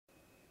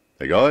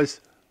Hey guys,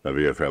 over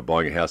here for our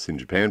Buying a House in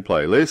Japan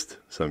playlist.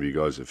 Some of you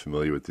guys are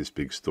familiar with this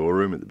big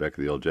storeroom at the back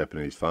of the old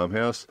Japanese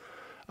farmhouse.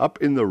 Up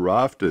in the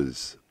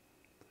rafters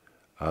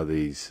are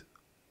these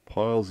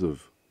piles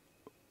of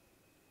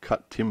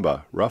cut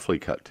timber, roughly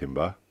cut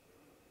timber.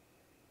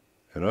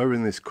 And over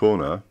in this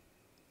corner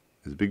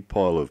is a big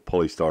pile of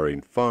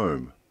polystyrene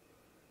foam.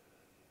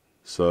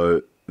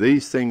 So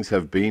these things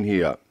have been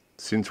here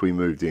since we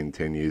moved in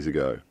 10 years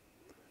ago.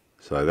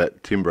 So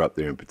that timber up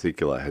there in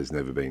particular has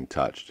never been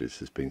touched. It's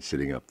just been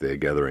sitting up there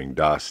gathering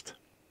dust.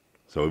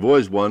 So we've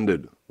always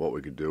wondered what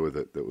we could do with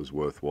it that was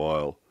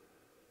worthwhile.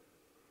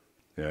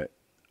 Yeah,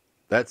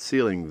 that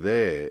ceiling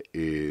there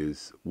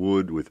is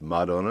wood with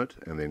mud on it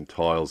and then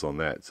tiles on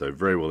that. So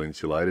very well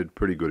insulated,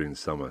 pretty good in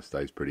summer,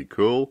 stays pretty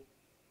cool.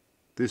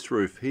 This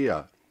roof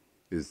here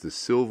is the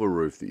silver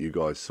roof that you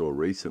guys saw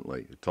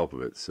recently. The top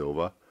of it's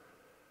silver.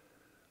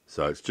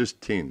 So it's just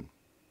tin.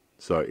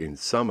 So in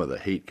summer, the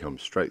heat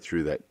comes straight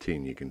through that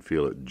tin. You can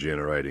feel it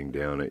generating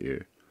down at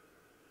you.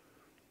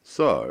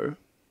 So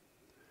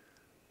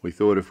we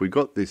thought if we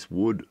got this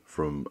wood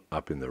from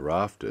up in the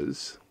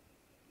rafters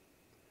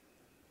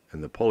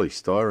and the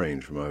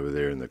polystyrene from over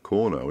there in the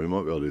corner, we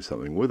might be able to do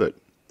something with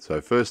it. So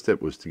first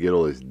step was to get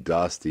all this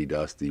dusty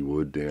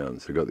wood down.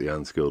 So I got the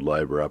unskilled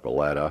labourer up a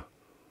ladder,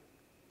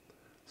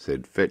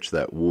 said fetch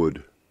that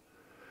wood.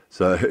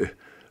 So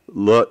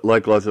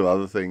like lots of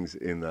other things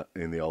in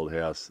the old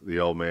house, the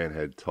old man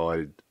had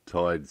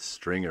tied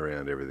string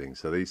around everything.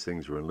 So these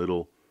things were in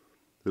little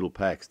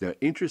packs. Now,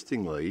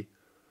 interestingly,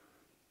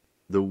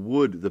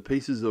 the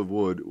pieces of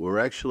wood were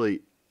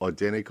actually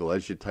identical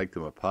as you take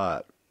them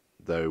apart.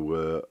 They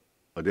were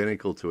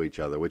identical to each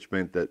other, which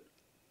meant that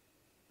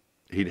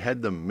he'd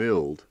had them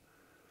milled,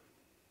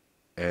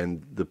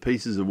 and the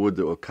pieces of wood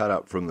that were cut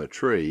up from the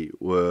tree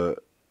were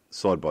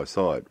side by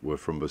side, were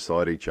from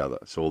beside each other,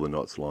 so all the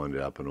knots lined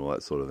up and all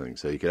that sort of thing.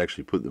 So you could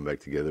actually put them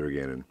back together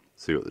again and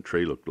see what the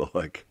tree looked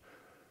like.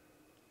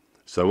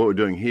 So what we're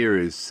doing here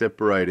is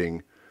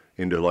separating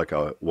into like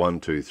a 1,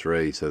 2,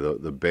 3, so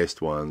the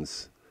best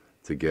ones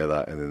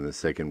together and then the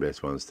second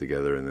best ones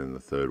together and then the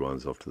third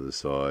ones off to the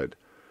side.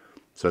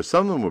 So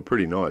some of them were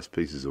pretty nice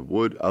pieces of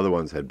wood, other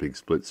ones had big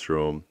splits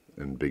through them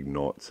and big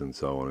knots and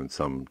so on, and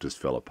some just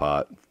fell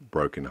apart,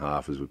 broke in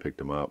half as we picked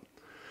them up.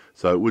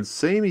 So it would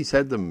seem he's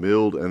had them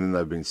milled and then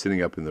they've been sitting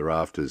up in the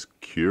rafters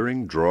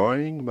curing,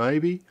 drying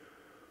maybe.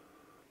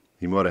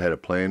 He might have had a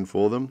plan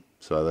for them.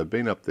 So they've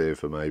been up there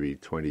for maybe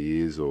 20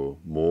 years or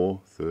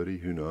more, 30,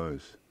 who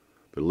knows.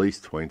 But at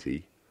least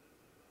 20.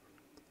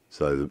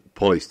 So the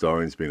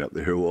polystyrene's been up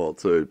there a while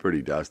too,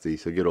 pretty dusty,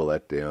 so get all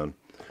that down.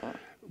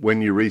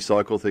 When you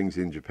recycle things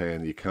in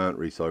Japan, you can't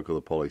recycle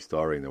the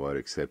polystyrene, they won't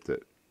accept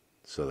it.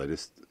 So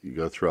you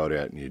got to throw it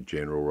out in your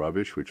general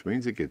rubbish, which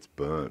means it gets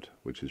burnt,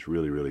 which is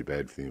really, really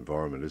bad for the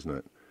environment, isn't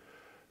it?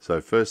 So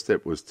first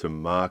step was to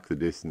mark the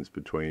distance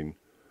between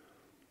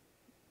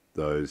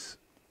those,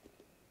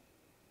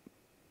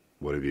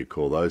 whatever you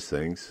call those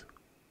things,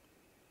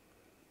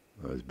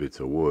 those bits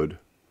of wood.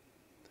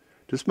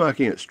 Just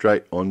marking it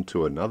straight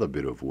onto another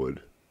bit of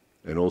wood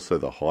and also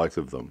the height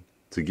of them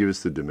to give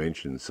us the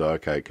dimensions. So,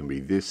 okay, it can be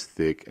this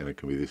thick and it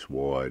can be this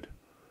wide.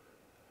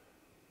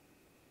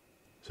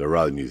 So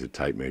rather than use a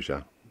tape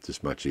measure, it's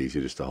just much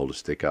easier just to hold a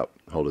stick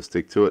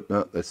to it.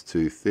 No, that's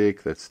too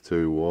thick, that's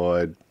too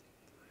wide.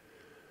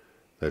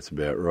 That's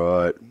about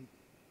right.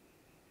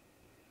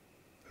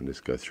 And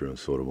just go through and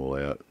sort them all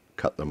out.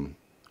 Cut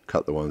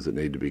the ones that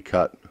need to be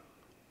cut.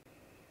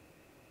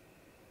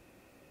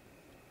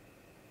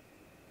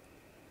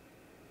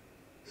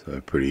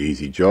 So pretty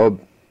easy job.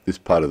 This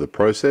part of the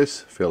process,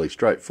 fairly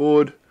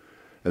straightforward.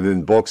 And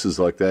then boxes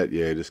like that,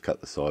 yeah, just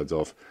cut the sides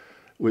off.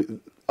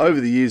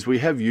 Over the years, we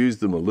have used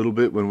them a little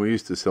bit. When we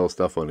used to sell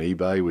stuff on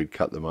eBay, we'd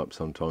cut them up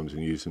sometimes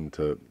and use them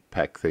to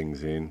pack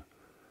things in,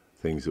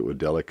 things that were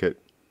delicate.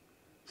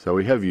 So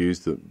we have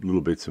used the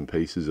little bits and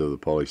pieces of the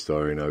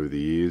polystyrene over the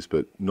years,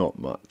 but not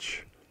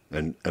much.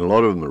 And a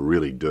lot of them are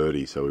really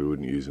dirty, so we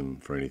wouldn't use them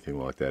for anything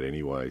like that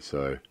anyway.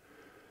 So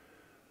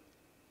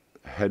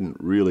hadn't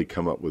really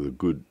come up with a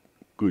good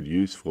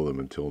use for them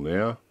until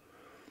now.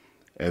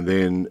 And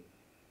then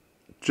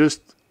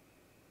just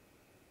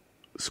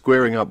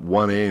squaring up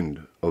one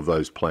end of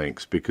those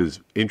planks, because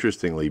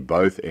interestingly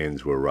both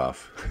ends were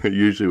rough.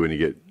 Usually when you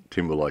get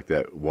timber like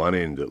that, one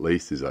end at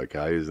least is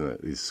okay, isn't it?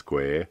 Is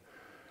square.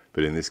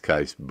 But in this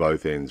case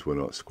both ends were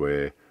not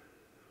square.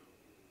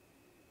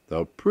 They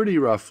were pretty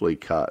roughly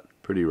cut.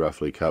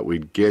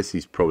 We'd guess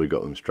he's probably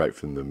got them straight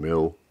from the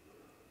mill,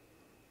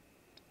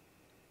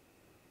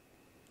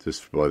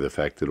 just by the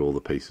fact that all the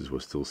pieces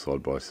were still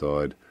side by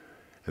side.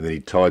 And then he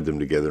tied them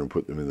together and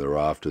put them in the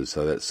rafters.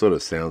 So that sort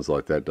of sounds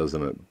like that,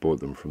 doesn't it?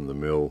 Bought them from the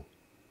mill,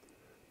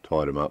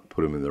 tied them up,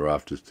 put them in the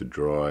rafters to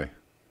dry.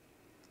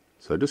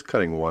 So just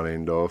cutting one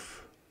end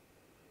off.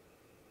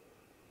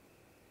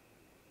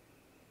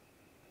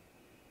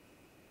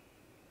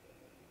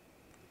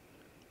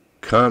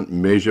 Can't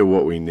measure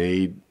what we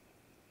need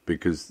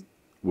because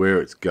where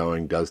it's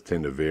going does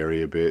tend to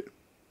vary a bit.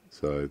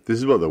 So this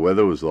is what the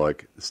weather was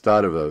like. The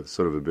start of a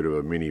sort of a bit of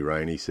a mini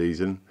rainy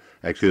season.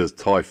 Actually, there was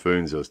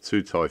typhoons. There was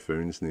 2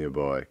 typhoons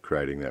nearby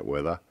creating that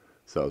weather.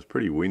 So it was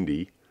pretty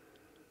windy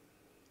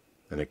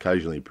and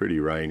occasionally pretty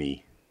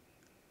rainy.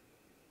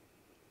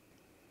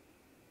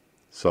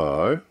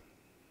 So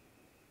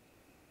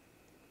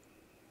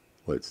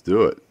let's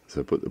do it.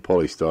 So put the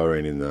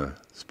polystyrene in the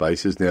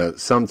spaces. Now,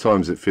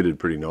 sometimes it fitted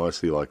pretty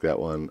nicely like that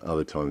one.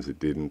 Other times it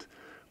didn't.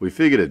 We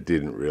figured it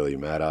didn't really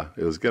matter.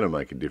 It was going to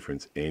make a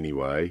difference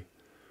anyway.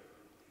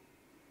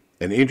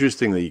 And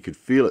interestingly, you could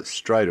feel it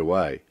straight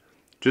away.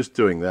 Just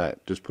doing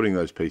that, just putting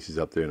those pieces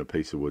up there and a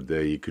piece of wood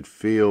there, you could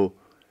feel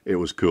it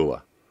was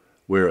cooler.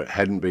 Where it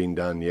hadn't been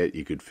done yet,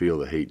 you could feel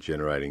the heat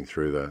generating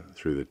through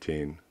the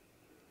tin,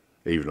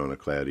 even on a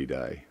cloudy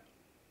day.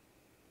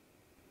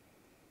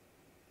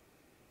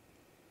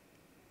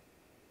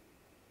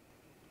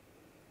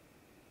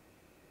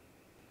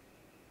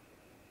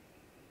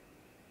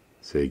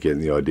 So you're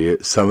getting the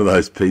idea. Some of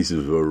those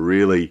pieces were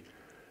really,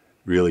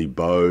 really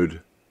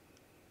bowed,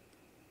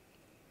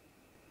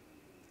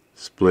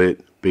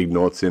 split, big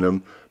knots in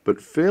them, but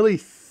fairly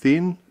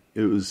thin.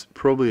 It was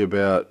probably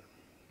about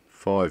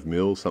 5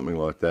 mil, something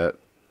like that.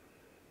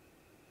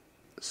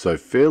 So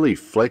fairly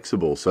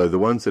flexible. So the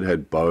ones that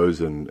had bows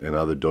and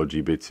other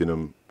dodgy bits in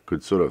them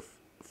could sort of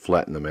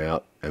flatten them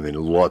out, and then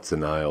lots of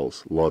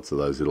nails, lots of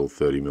those little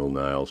 30 mil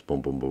nails,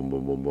 boom, boom, boom,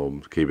 boom, boom,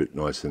 boom, keep it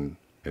nice and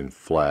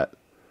flat.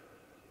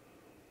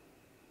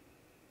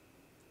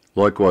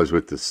 Likewise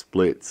with the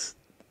splits,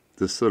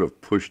 just sort of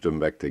pushed them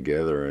back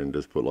together and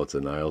just put lots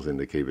of nails in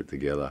to keep it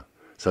together.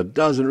 So it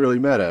doesn't really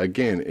matter.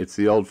 Again, it's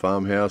the old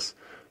farmhouse.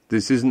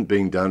 This isn't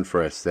being done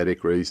for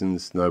aesthetic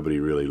reasons. Nobody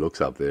really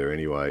looks up there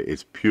anyway.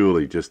 It's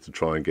purely just to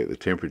try and get the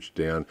temperature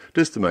down,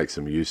 just to make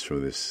some use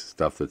from this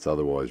stuff that's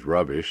otherwise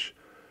rubbish.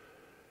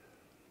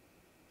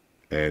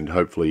 And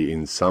hopefully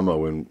in summer,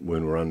 when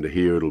we're under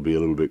here, it'll be a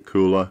little bit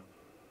cooler.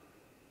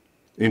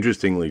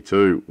 Interestingly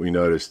too, we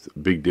noticed a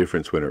big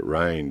difference when it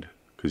rained,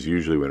 because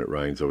usually when it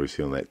rains,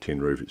 obviously on that tin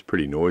roof, it's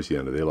pretty noisy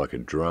under there, like a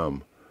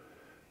drum.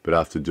 But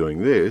after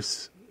doing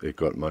this, it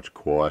got much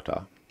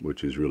quieter,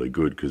 which is really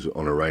good, because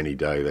on a rainy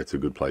day, that's a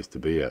good place to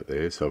be out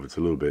there. So if it's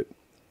a little bit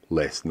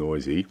less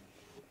noisy.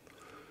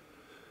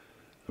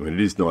 I mean, it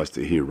is nice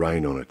to hear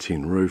rain on a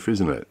tin roof,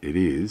 isn't it? It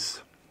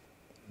is.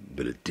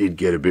 But it did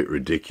get a bit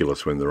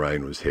ridiculous when the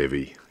rain was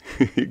heavy.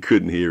 You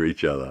couldn't hear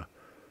each other.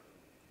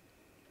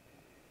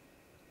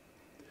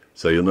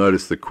 So you'll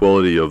notice the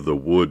quality of the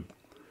wood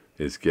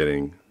is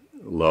getting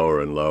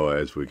lower and lower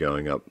as we're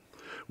going up.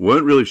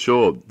 Weren't really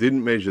sure,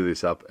 didn't measure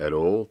this up at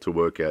all to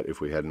work out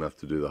if we had enough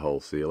to do the whole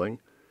ceiling.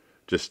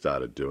 Just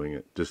started doing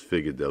it. Just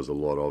figured there was a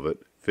lot of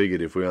it.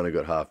 Figured if we only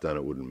got half done,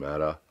 it wouldn't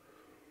matter.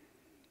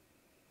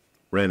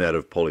 Ran out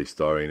of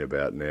polystyrene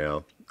about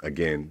now.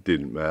 Again,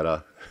 didn't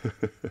matter.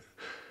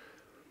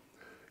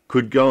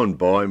 Could go and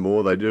buy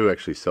more. They do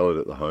actually sell it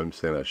at the home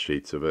centre,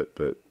 sheets of it,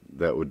 but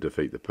that would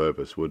defeat the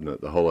purpose, wouldn't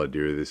it? The whole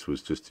idea of this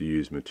was just to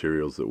use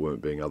materials that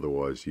weren't being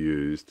otherwise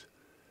used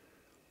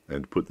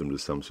and put them to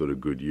some sort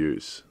of good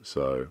use.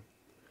 So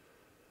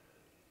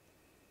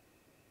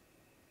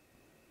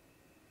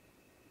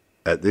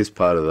at this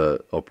part of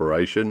the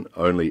operation,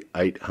 only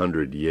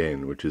 800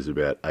 yen, which is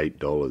about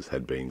 $8,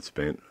 had been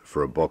spent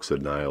for a box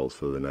of nails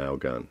for the nail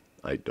gun.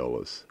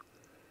 $8.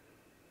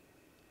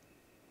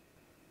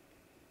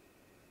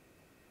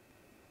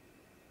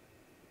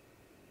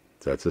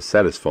 So it's a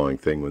satisfying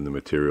thing when the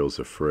materials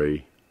are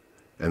free.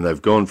 And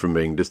they've gone from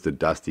being just a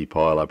dusty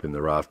pile up in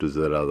the rafters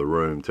of that other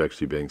room to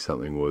actually being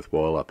something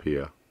worthwhile up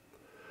here.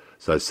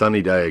 So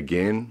sunny day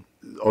again.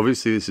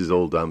 Obviously this is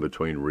all done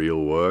between real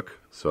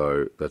work,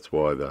 so that's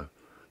why the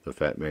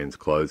fat man's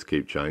clothes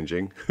keep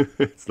changing.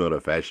 It's not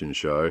a fashion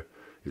show,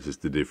 it's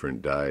just a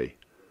different day.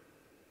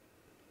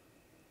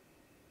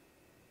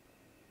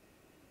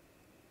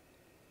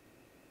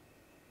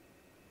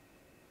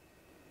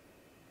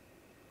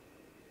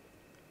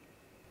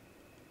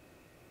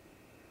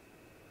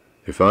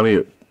 If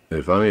only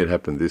it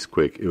happened this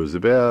quick. It was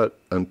about,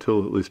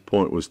 until this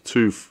point, was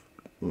two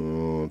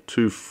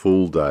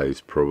full days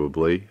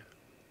probably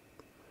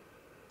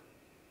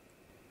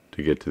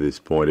to get to this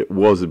point. It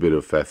was a bit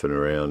of faffing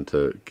around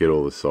to get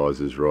all the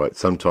sizes right.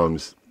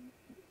 Sometimes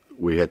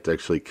we had to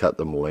actually cut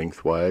them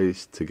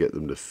lengthways to get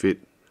them to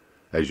fit.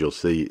 As you'll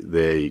see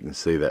there, you can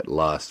see that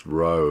last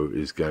row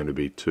is going to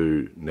be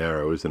too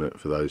narrow, isn't it,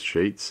 for those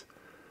sheets?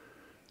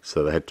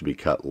 So they had to be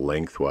cut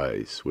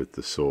lengthways with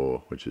the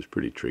saw, which is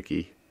pretty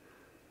tricky.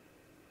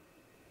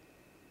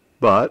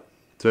 But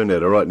turned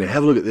out all right. Now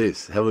have a look at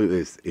this. Have a look at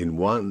this.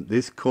 In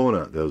this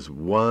corner, there was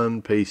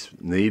one piece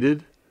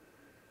needed,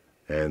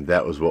 and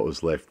that was what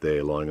was left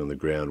there lying on the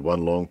ground.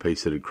 One long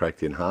piece that had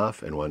cracked in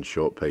half, and one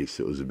short piece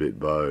that was a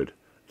bit bowed.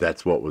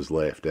 That's what was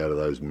left out of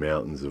those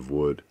mountains of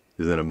wood.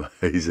 Isn't that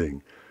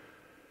amazing?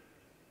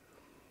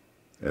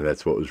 And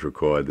that's what was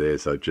required there,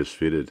 so it just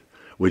fitted.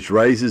 Which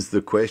raises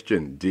the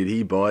question, did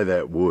he buy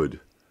that wood?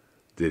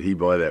 Did he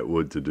buy that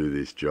wood to do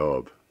this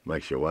job?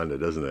 Makes you wonder,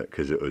 doesn't it?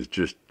 Because it was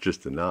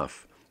just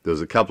enough. There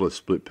was a couple of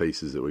split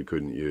pieces that we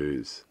couldn't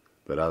use,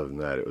 but other than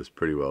that, it was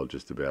pretty well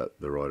just about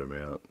the right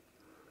amount.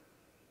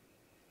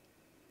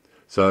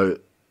 So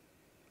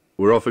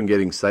we're often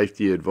getting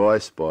safety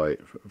advice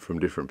from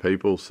different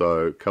people.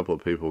 So a couple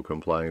of people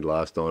complained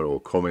last night or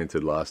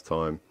commented last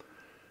time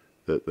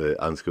that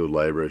the unskilled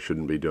labourer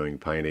shouldn't be doing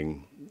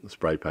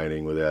spray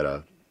painting without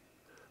a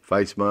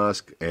face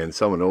mask. And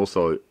someone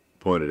also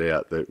pointed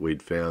out that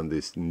we'd found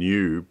this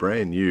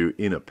brand new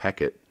in a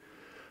packet.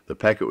 The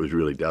packet was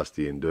really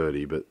dusty and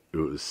dirty, but it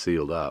was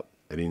sealed up.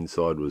 And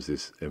inside was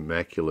this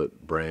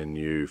immaculate brand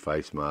new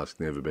face mask,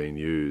 never been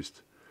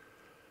used.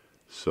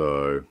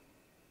 So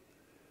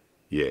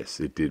yes,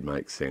 it did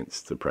make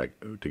sense to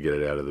get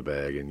it out of the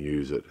bag and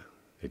use it.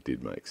 It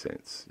did make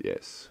sense,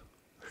 yes.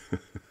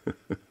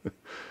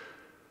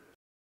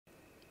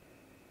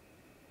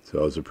 So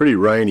it was a pretty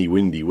rainy,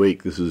 windy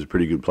week. This is a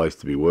pretty good place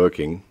to be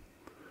working.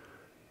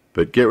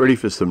 But get ready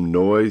for some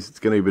noise. It's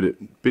going to be a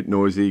bit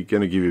noisy.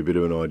 Going to give you a bit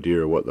of an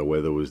idea of what the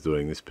weather was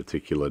doing this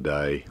particular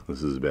day.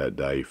 This is about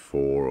day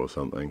 4 or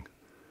something.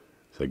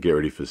 So get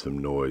ready for some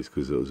noise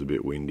because it was a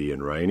bit windy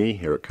and rainy.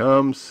 Here it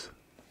comes.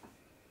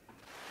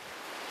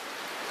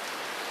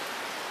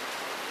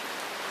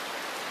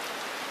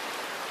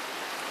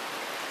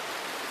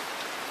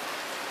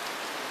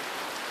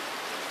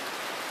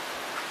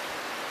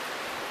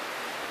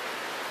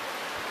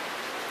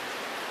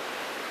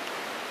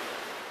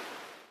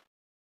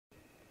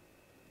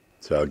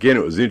 So again,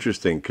 it was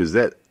interesting because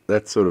that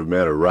sort of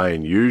amount of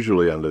rain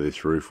usually under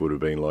this roof would have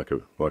been like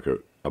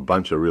a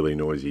bunch of really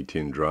noisy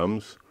tin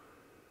drums.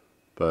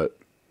 But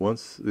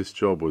once this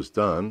job was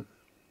done,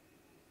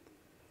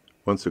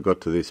 once it got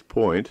to this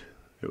point,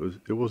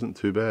 it wasn't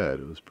too bad.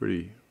 It was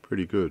pretty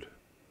good.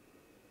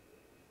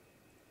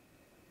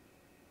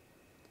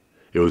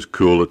 It was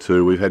cooler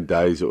too. We've had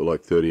days that were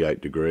like 38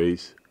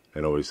 degrees,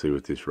 and obviously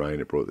with this rain,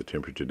 it brought the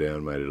temperature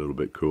down, made it a little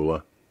bit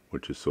cooler,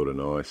 which is sort of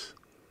nice.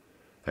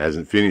 It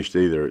hasn't finished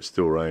either, it's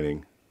still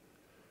raining.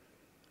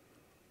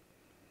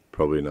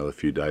 Probably another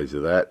few days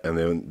of that,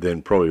 and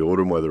then probably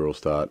autumn weather will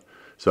start.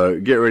 So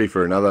get ready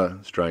for another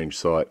strange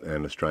sight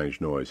and a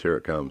strange noise. Here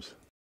it comes.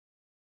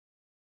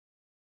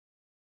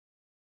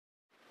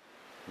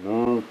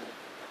 Luke,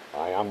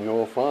 I am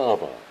your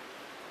father.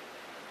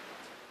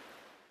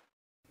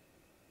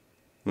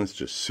 That's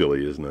just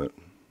silly, isn't it?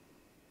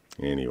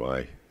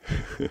 Anyway,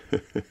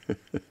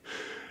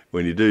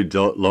 when you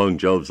do long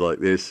jobs like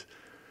this,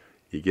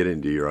 you get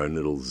into your own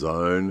little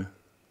zone.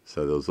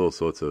 So there was all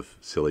sorts of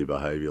silly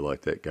behaviour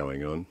like that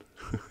going on.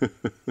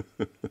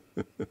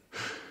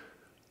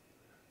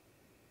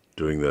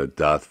 Doing the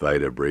Darth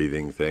Vader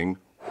breathing thing.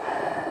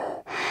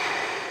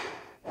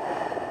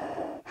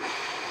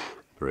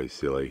 Very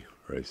silly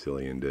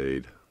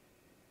indeed.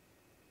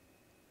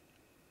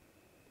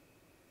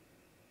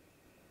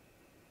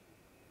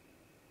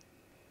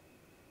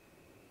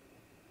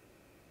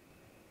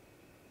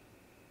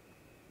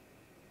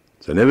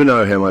 So I never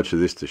know how much of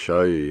this to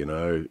show you, you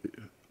know.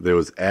 There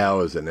was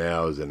hours and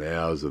hours and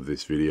hours of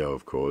this video,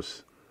 of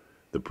course.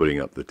 The putting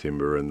up the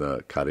timber and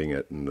the cutting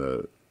it and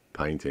the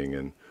painting,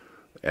 and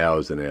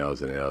hours and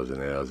hours and hours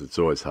and hours. It's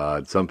always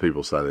hard. Some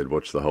people say they'd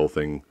watch the whole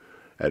thing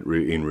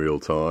in real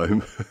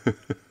time.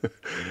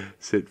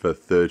 Sit for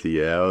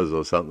 30 hours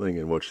or something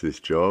and watch this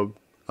job.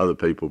 Other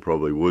people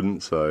probably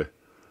wouldn't, so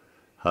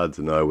hard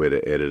to know where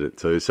to edit it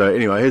to. So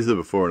anyway, here's the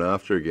before and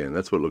after again.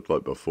 That's what it looked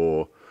like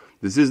before.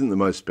 This isn't the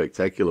most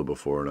spectacular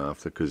before and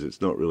after because it's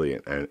not really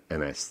an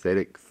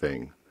aesthetic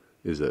thing,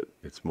 is it?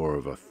 It's more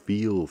of a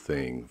feel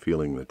thing,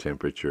 feeling the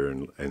temperature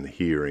and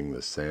hearing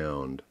the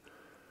sound.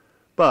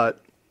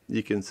 But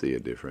you can see a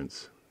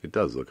difference. It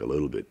does look a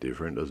little bit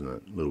different, doesn't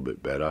it? A little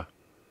bit better.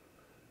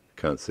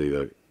 Can't see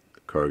the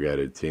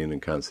corrugated tin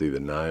and can't see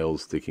the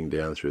nails sticking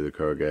down through the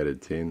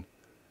corrugated tin.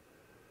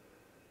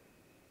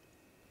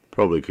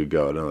 Probably could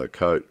go another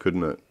coat,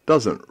 couldn't it?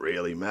 Doesn't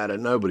really matter.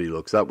 Nobody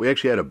looks up. We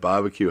actually had a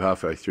barbecue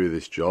halfway through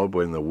this job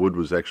when the wood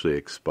was actually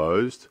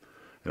exposed,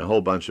 and a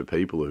whole bunch of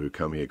people who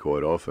come here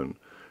quite often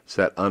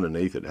sat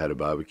underneath it, had a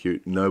barbecue.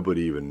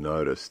 Nobody even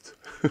noticed.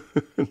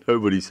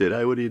 Nobody said,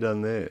 "Hey, what have you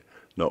done there?"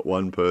 Not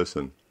one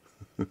person.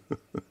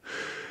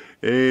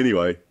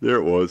 Anyway, there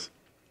it was.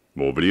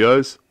 More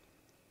videos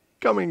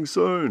coming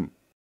soon.